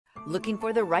Looking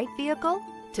for the right vehicle?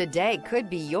 Today could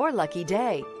be your lucky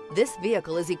day. This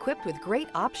vehicle is equipped with great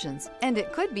options, and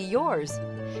it could be yours.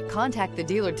 Contact the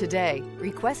dealer today,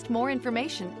 request more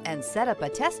information, and set up a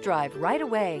test drive right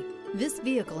away. This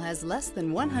vehicle has less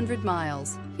than 100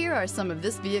 miles. Here are some of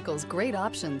this vehicle's great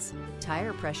options: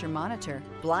 tire pressure monitor,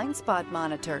 blind spot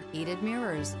monitor, heated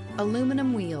mirrors,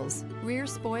 aluminum wheels, rear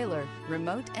spoiler,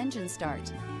 remote engine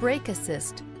start, brake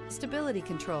assist, stability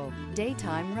control,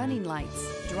 daytime running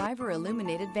lights, driver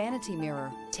illuminated vanity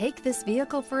mirror. Take this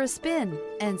vehicle for a spin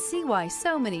and see why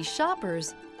so many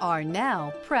shoppers are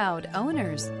now proud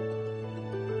owners.